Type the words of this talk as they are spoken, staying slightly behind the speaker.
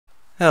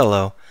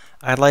Hello.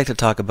 I'd like to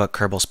talk about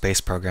Kerbal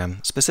Space Program.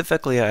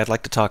 Specifically, I'd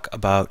like to talk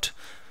about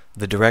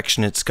the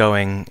direction it's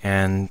going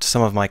and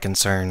some of my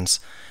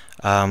concerns.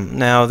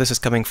 Now, this is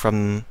coming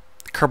from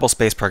Kerbal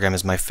Space Program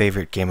is my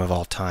favorite game of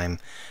all time.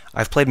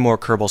 I've played more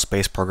Kerbal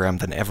Space Program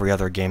than every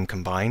other game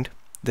combined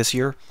this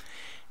year,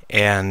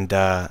 and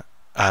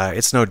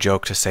it's no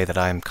joke to say that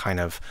I'm kind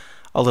of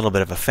a little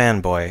bit of a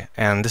fanboy,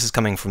 and this is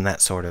coming from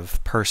that sort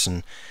of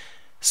person.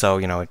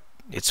 So,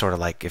 it's sort of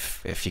like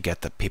if you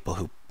get the people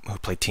who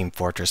play Team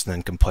Fortress and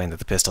then complain that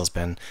the pistol's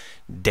been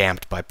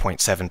damped by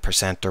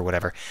 0.7% or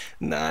whatever.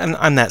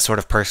 I'm that sort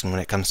of person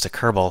when it comes to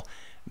Kerbal,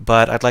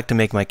 but I'd like to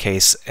make my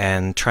case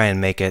and try and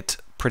make it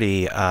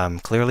pretty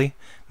clearly,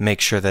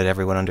 make sure that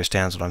everyone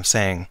understands what I'm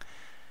saying.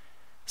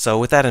 So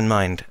with that in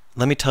mind,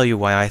 let me tell you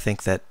why I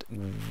think that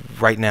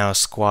right now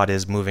Squad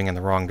is moving in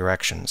the wrong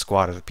direction.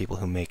 Squad are the people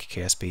who make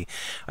KSP.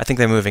 I think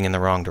they're moving in the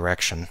wrong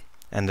direction,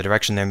 and the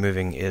direction they're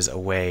moving is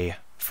away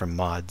from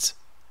mods.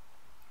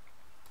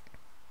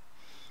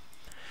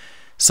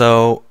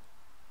 So,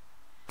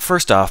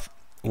 first off,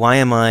 why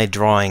am I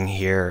drawing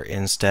here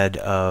instead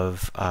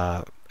of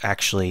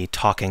actually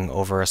talking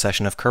over a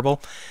session of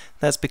Kerbal?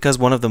 That's because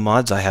one of the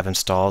mods I have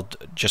installed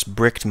just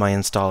bricked my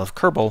install of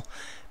Kerbal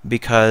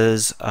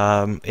because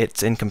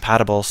it's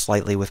incompatible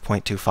slightly with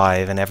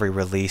 0.25, and every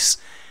release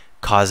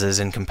causes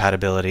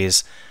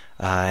incompatibilities,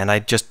 and I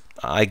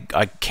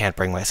can't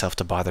bring myself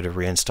to bother to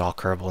reinstall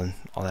Kerbal and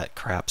all that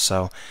crap,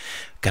 so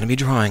gonna be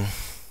drawing.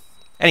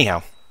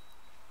 Anyhow,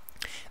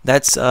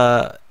 that's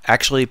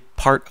actually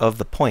part of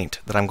the point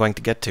that I'm going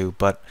to get to,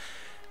 but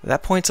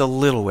that point's a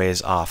little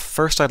ways off.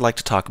 First, I'd like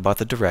to talk about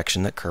the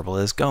direction that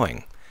Kerbal is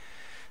going.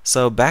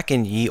 So back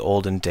in ye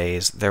olden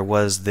days, there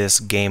was this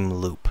game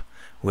loop,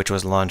 which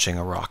was launching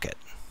a rocket.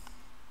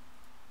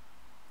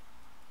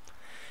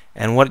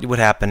 And what would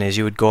happen is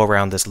you would go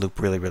around this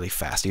loop really, really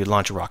fast. You'd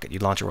launch a rocket,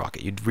 you'd launch a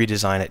rocket, you'd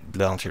redesign it,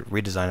 launch it,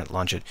 redesign it,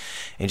 launch it,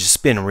 and just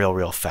spin real,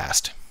 real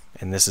fast.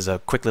 And this is a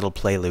quick little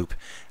play loop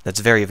that's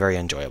very, very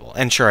enjoyable.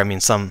 And sure, I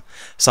mean, some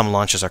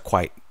launches are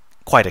quite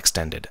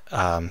extended,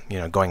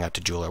 going out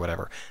to Joule or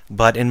whatever.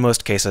 But in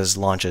most cases,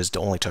 launches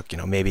only took,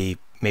 maybe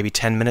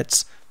 10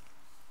 minutes.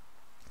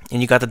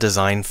 And you got the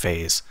design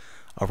phase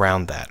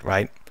around that,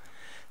 right?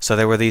 So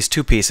there were these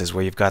two pieces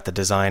where you've got the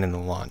design and the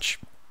launch.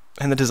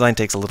 And the design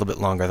takes a little bit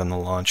longer than the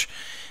launch,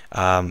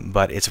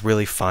 but it's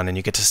really fun, and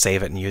you get to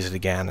save it and use it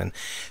again. And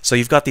so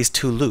you've got these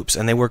two loops,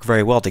 and they work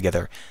very well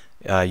together.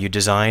 You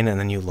design and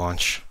then you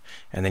launch,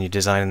 and then you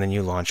design and then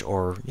you launch,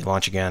 or you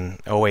launch again.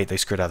 Oh wait, they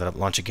screwed that up.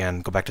 Launch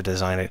again. Go back to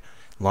design it.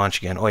 Launch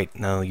again. Oh wait,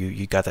 no,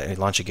 you got that.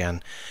 Launch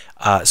again.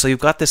 So you've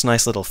got this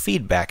nice little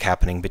feedback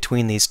happening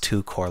between these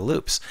two core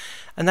loops,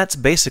 and that's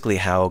basically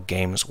how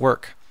games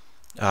work.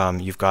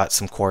 You've got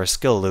some core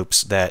skill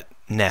loops that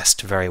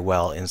nest very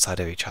well inside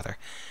of each other.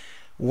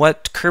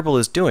 What Kerbal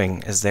is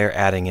doing is they're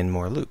adding in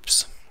more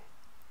loops.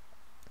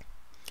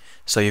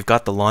 So you've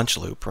got the launch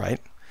loop, right?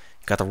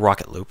 You've got the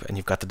rocket loop, and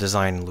you've got the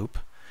design loop,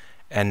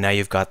 and now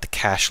you've got the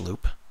cache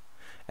loop,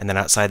 and then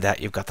outside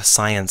that you've got the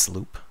science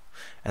loop,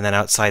 and then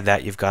outside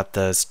that you've got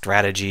the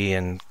strategy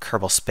and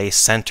Kerbal Space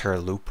Center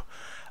loop,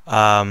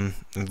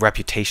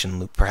 reputation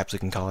loop, perhaps we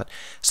can call it.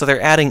 So they're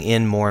adding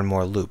in more and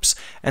more loops,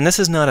 and this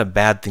is not a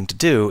bad thing to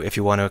do if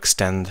you want to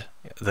extend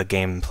the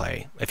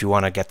gameplay, if you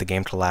want to get the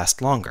game to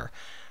last longer.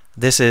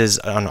 This is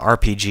an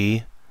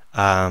RPG.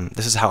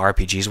 This is how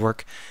RPGs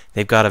work.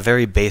 They've got a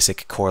very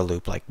basic core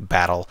loop like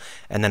battle,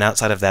 and then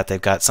outside of that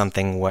they've got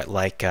something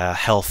like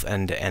health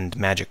and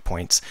magic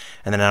points,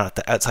 and then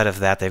outside of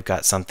that they've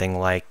got something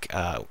like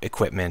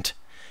equipment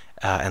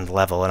and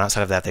level, and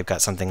outside of that they've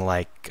got something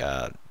like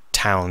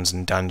towns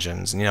and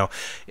dungeons.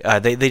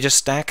 They just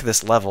stack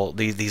this level,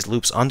 these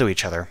loops onto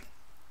each other,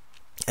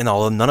 and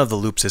although none of the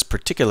loops is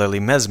particularly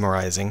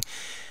mesmerizing,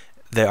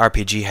 the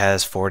RPG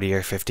has 40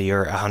 or 50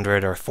 or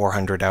 100 or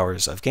 400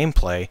 hours of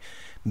gameplay,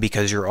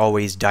 because you're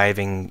always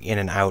diving in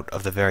and out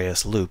of the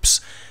various loops,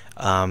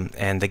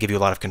 and they give you a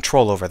lot of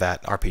control over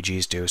that,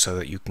 RPGs do, so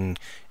that you can,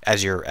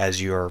 as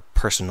your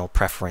personal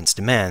preference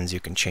demands, you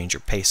can change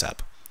your pace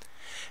up.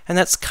 And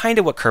that's kind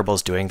of what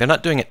Kerbal's doing. They're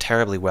not doing it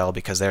terribly well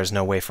because there's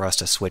no way for us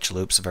to switch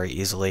loops very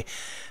easily,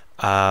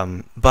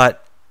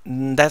 but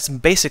that's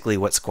basically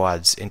what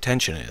Squad's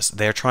intention is.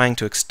 They're trying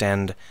to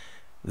extend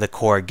the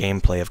core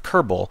gameplay of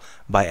Kerbal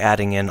by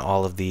adding in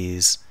all of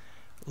these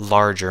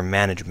larger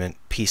management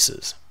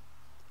pieces.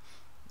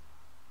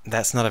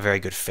 That's not a very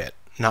good fit,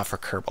 not for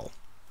Kerbal.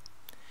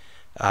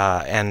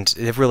 And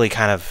it really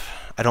kind of,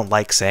 I don't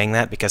like saying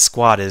that because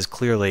Squad is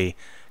clearly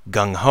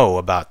gung-ho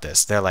about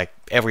this. They're like,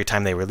 every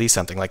time they release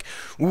something, like,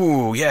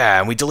 ooh, yeah,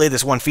 and we delayed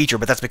this one feature,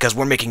 but that's because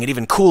we're making it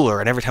even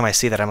cooler. And every time I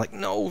see that, I'm like,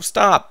 no,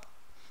 stop.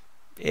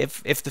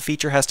 If the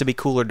feature has to be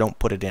cooler, don't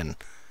put it in.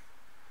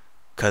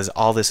 Because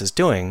all this is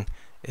doing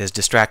is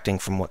distracting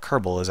from what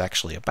Kerbal is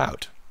actually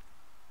about.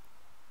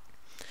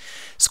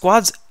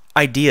 Squad's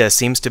idea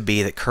seems to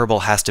be that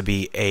Kerbal has to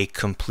be a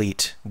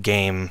complete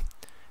game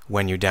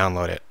when you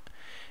download it.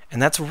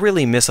 And that's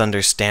really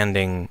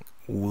misunderstanding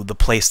the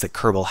place that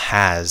Kerbal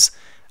has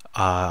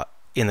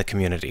in the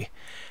community.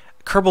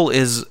 Kerbal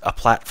is a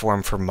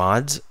platform for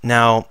mods.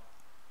 Now,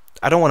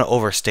 I don't want to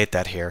overstate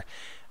that here.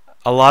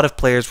 A lot of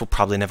players will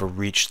probably never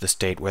reach the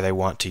state where they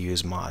want to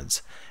use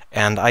mods.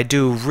 And I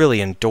do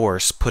really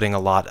endorse putting a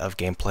lot of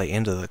gameplay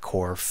into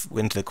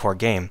the core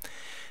game.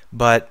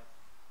 But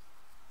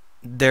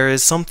there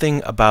is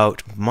something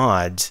about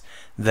mods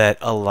that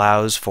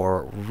allows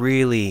for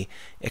really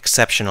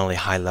exceptionally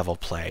high-level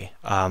play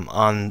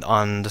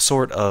on the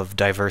sort of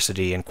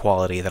diversity and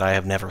quality that I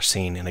have never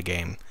seen in a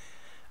game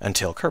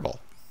until Kerbal.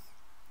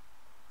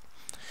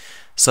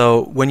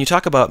 So when you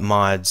talk about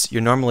mods,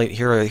 you're normally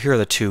here are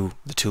the two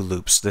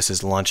loops. This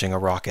is launching a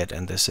rocket,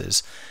 and this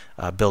is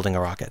building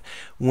a rocket.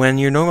 When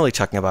you're normally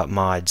talking about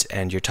mods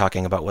and you're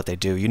talking about what they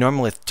do, you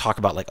normally talk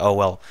about like, oh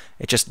well,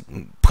 it just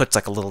puts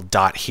like a little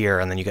dot here,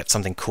 and then you get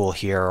something cool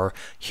here or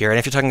here. And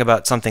if you're talking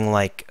about something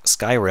like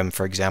Skyrim,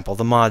 for example,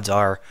 the mods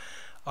are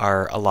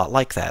a lot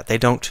like that. They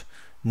don't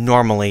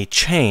normally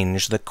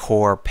change the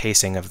core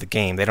pacing of the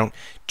game. They don't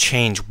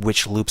change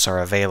which loops are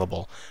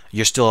available.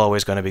 You're still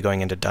always going to be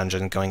going into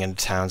dungeons, going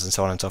into towns, and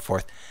so on and so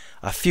forth.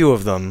 A few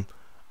of them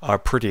are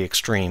pretty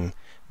extreme,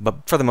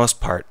 but for the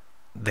most part,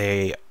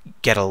 they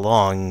get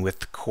along with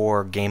the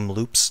core game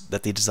loops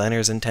that the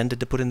designers intended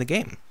to put in the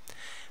game.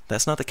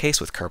 That's not the case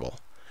with Kerbal.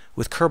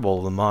 With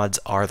Kerbal, the mods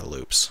are the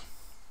loops.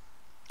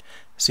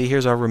 See,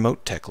 here's our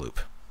remote tech loop.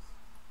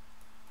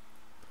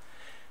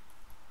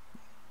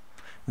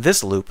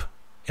 This loop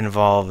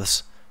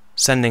involves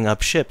sending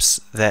up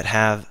ships that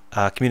have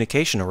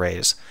communication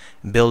arrays,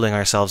 building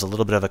ourselves a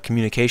little bit of a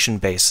communication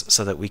base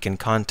so that we can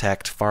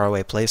contact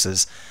faraway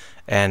places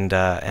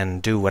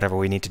and do whatever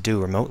we need to do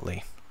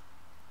remotely.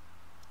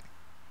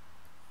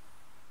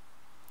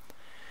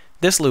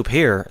 This loop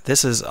here,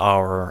 this is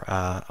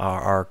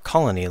our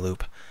colony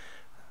loop,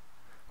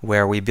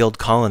 where we build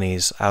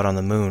colonies out on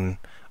the moon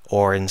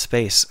or in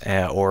space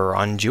or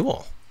on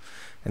Jewel.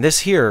 And this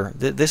here,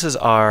 this is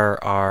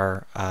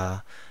our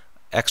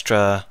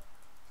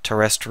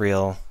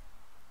extraterrestrial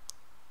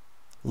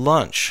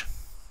launch.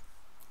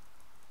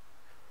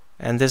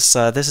 And this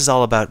is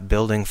all about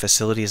building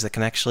facilities that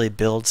can actually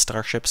build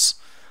starships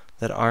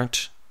that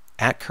aren't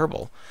at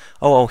Kerbal.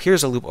 Oh,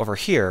 here's a loop over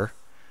here.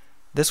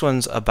 This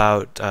one's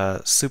about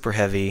super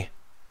heavy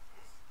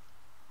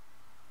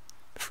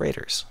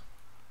freighters.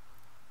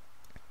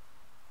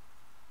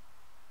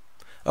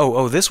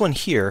 Oh, this one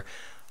here.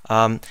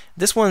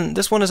 This one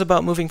is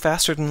about moving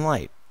faster than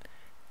light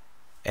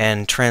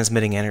and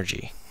transmitting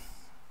energy.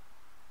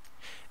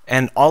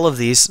 And all of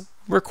these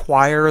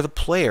require the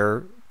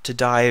player to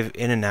dive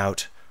in and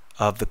out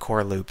of the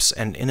core loops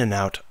and in and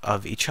out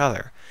of each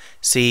other.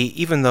 See,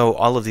 even though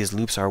all of these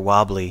loops are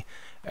wobbly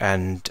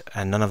and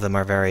none of them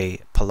are very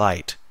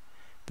polite,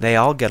 they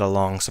all get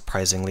along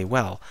surprisingly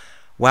well.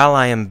 While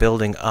I am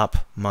building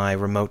up my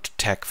remote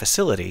tech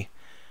facility,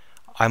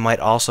 I might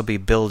also be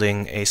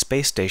building a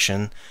space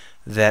station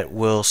that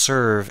will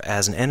serve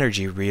as an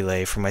energy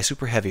relay for my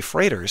super heavy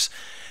freighters,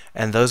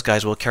 and those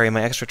guys will carry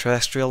my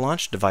extraterrestrial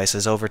launch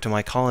devices over to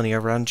my colony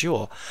around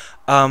Jewel.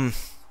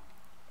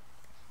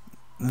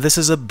 This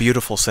is a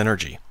beautiful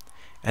synergy,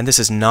 and this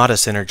is not a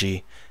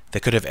synergy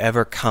that could have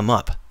ever come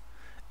up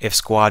if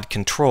Squad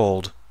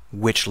controlled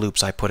which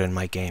loops I put in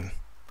my game.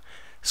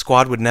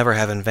 Squad would never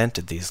have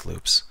invented these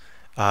loops.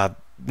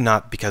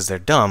 Not because they're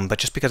dumb, but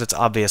just because it's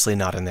obviously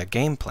not in their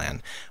game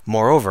plan.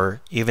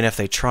 Moreover, even if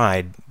they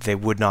tried, they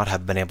would not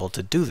have been able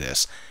to do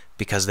this,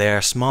 because they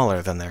are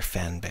smaller than their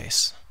fan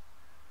base.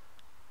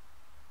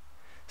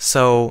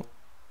 So,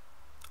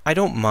 I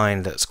don't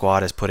mind that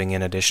Squad is putting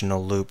in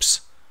additional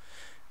loops.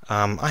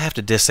 I have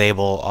to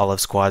disable all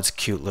of Squad's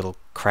cute little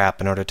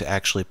crap in order to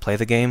actually play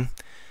the game,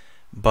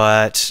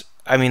 but,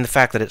 I mean, the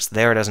fact that it's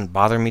there doesn't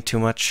bother me too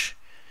much,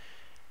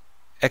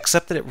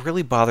 except that it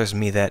really bothers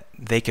me that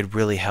they could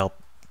really help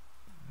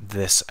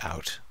this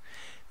out.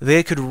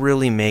 They could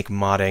really make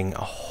modding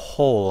a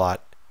whole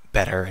lot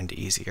better and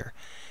easier.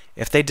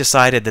 If they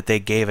decided that they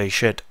gave a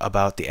shit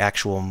about the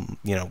actual,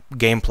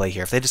 gameplay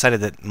here, if they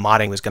decided that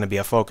modding was going to be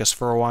a focus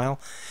for a while,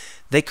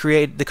 they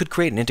could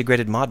create an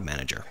integrated mod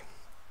manager.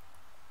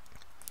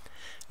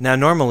 Now,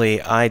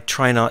 normally, I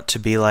try not to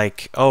be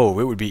like, oh,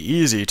 it would be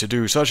easy to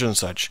do such and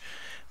such,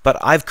 but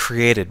I've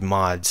created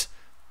mods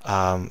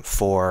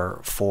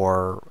for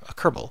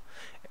Kerbal.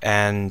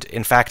 And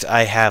in fact,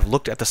 I have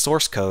looked at the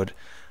source code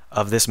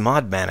of this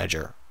mod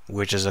manager,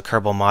 which is a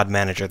Kerbal mod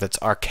manager that's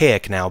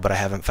archaic now, but I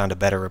haven't found a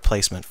better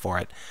replacement for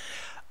it.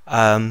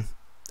 I've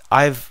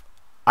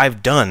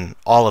done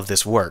all of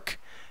this work,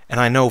 and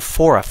I know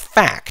for a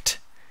fact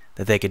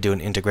that they could do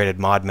an integrated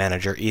mod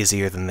manager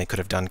easier than they could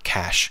have done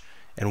cache,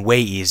 and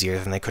way easier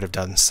than they could have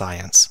done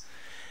science.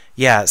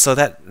 Yeah, so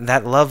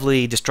that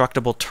lovely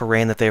destructible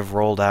terrain that they've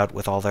rolled out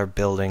with all their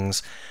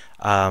buildings,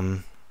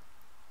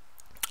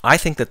 I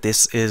think that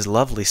this is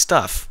lovely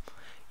stuff.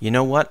 You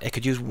know what? I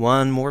could use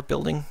one more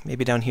building,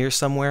 maybe down here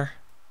somewhere.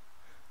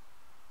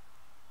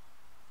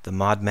 The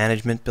mod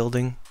management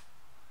building,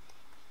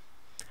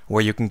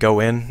 where you can go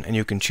in and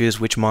you can choose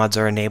which mods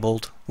are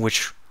enabled,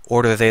 which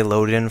order they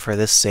load in for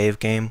this save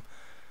game,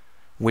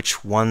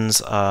 which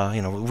ones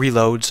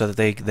reload so that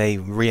they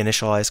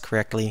reinitialize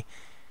correctly.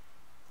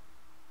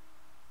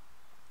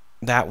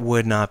 That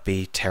would not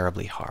be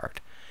terribly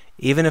hard.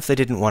 Even if they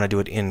didn't want to do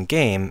it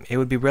in-game, it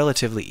would be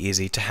relatively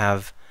easy to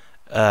have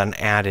an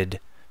added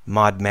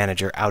mod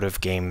manager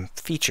out-of-game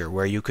feature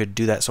where you could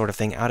do that sort of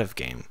thing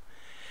out-of-game.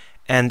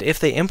 And if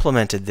they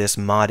implemented this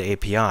mod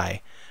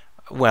API,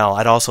 well,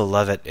 I'd also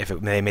love it if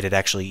they made it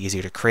actually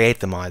easier to create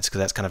the mods, because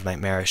that's kind of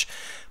nightmarish.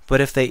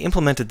 But if they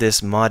implemented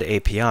this mod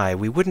API,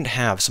 we wouldn't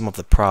have some of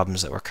the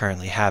problems that we're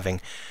currently having.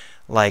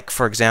 Like,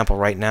 for example,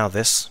 right now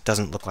this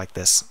doesn't look like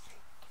this.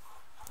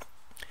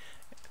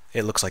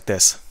 It looks like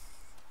this.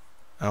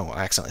 Oh,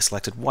 I accidentally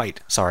selected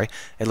white. Sorry.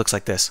 It looks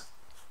like this.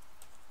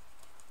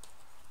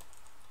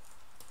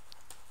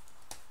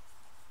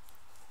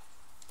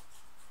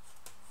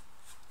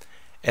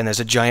 And there's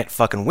a giant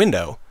fucking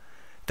window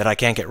that I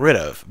can't get rid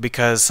of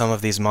because some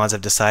of these mods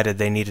have decided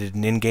they needed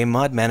an in-game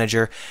mod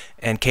manager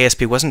and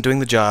KSP wasn't doing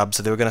the job,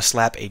 so they were going to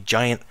slap a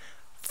giant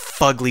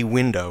fugly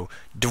window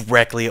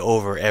directly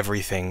over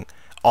everything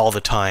all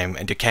the time,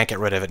 and you can't get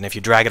rid of it, and if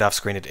you drag it off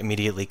screen it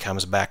immediately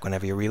comes back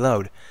whenever you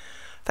reload.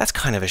 That's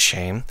kind of a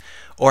shame.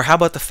 Or how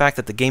about the fact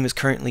that the game is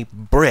currently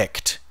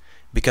bricked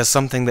because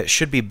something that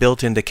should be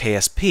built into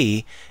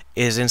KSP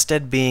is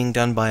instead being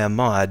done by a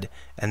mod,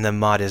 and the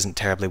mod isn't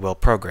terribly well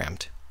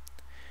programmed.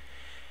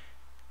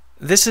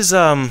 This is,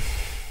 to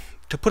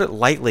put it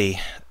lightly,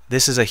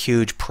 this is a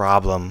huge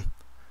problem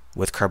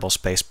with Kerbal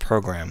Space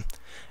Program,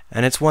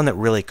 and it's one that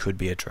really could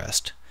be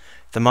addressed.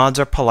 The mods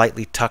are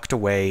politely tucked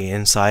away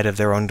inside of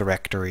their own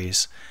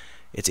directories.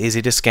 It's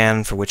easy to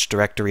scan for which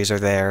directories are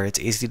there. It's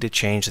easy to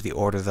change the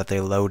order that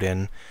they load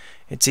in.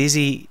 It's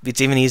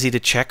even easy to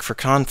check for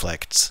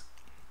conflicts.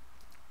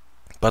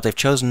 But they've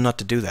chosen not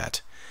to do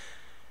that.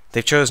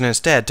 They've chosen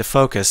instead to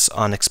focus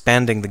on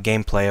expanding the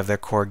gameplay of their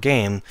core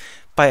game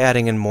by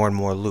adding in more and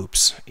more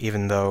loops,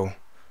 even though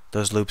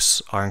those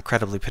loops are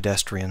incredibly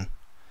pedestrian.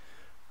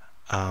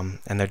 And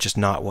they're just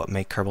not what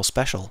make Kerbal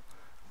special.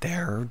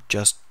 They're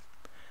just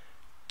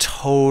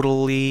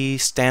totally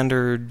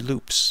standard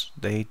loops.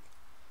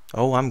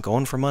 Oh, I'm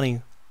going for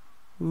money.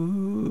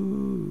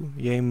 Ooh,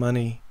 yay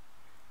money.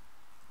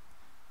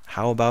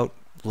 How about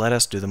let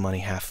us do the money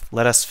half?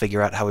 Let us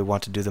figure out how we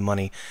want to do the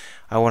money.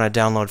 I want to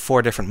download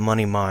 4 different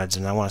money mods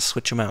and I want to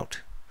switch them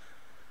out.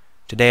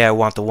 Today I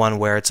want the one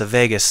where it's a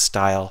Vegas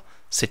style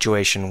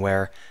situation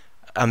where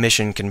a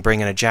mission can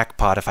bring in a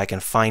jackpot if I can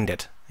find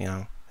it.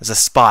 There's a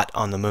spot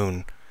on the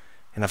moon,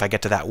 and if I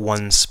get to that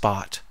one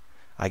spot,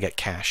 I get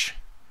cash.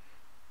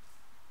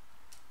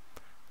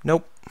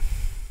 Nope.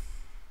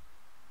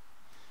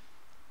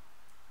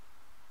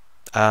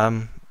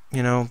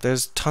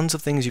 There's tons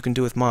of things you can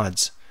do with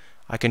mods.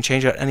 I can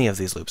change out any of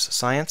these loops.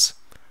 Science?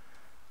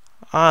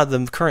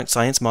 The current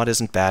science mod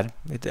isn't bad.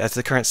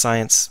 The current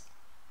science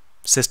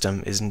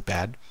system isn't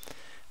bad.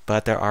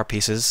 But there are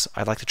pieces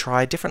I'd like to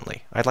try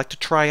differently. I'd like to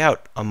try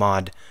out a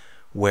mod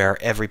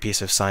where every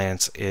piece of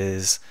science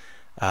is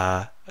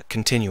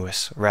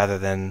continuous rather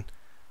than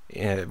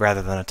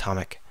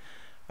atomic.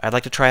 I'd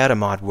like to try out a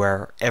mod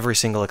where every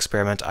single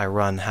experiment I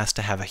run has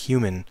to have a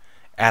human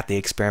at the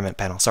experiment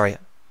panel. Sorry,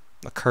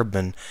 a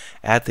Kerbman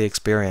at the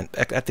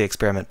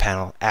experiment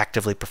panel,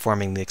 actively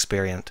performing the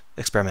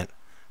experiment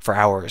for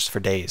hours, for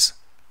days.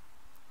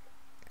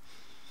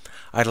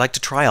 I'd like to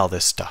try all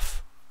this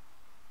stuff,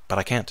 but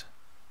I can't,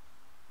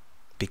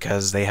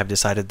 because they have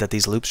decided that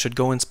these loops should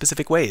go in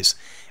specific ways,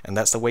 and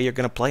that's the way you're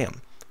going to play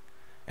them.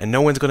 And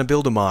no one's going to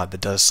build a mod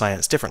that does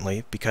science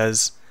differently,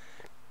 because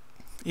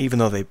even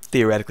though they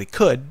theoretically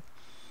could,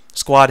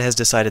 Squad has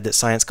decided that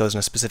science goes in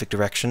a specific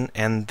direction,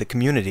 and the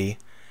community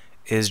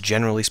is,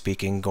 generally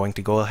speaking, going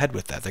to go ahead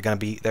with that. They're going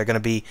to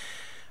be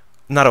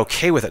not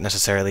okay with it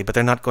necessarily, but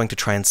they're not going to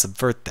try and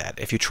subvert that.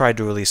 If you tried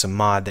to release a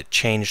mod that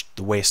changed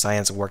the way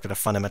science worked at a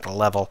fundamental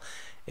level,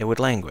 it would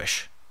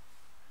languish.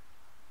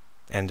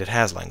 And it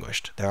has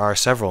languished. There are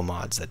several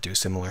mods that do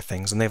similar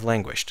things, and they've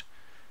languished.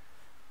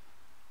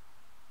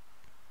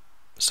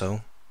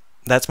 So,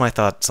 that's my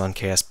thoughts on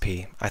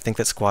KSP. I think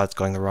that Squad's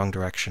going the wrong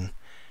direction,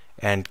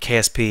 and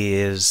KSP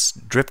is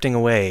drifting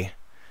away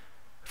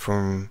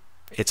from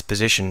its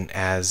position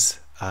as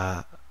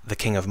the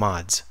king of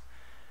mods.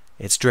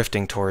 It's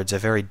drifting towards a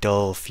very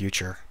dull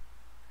future.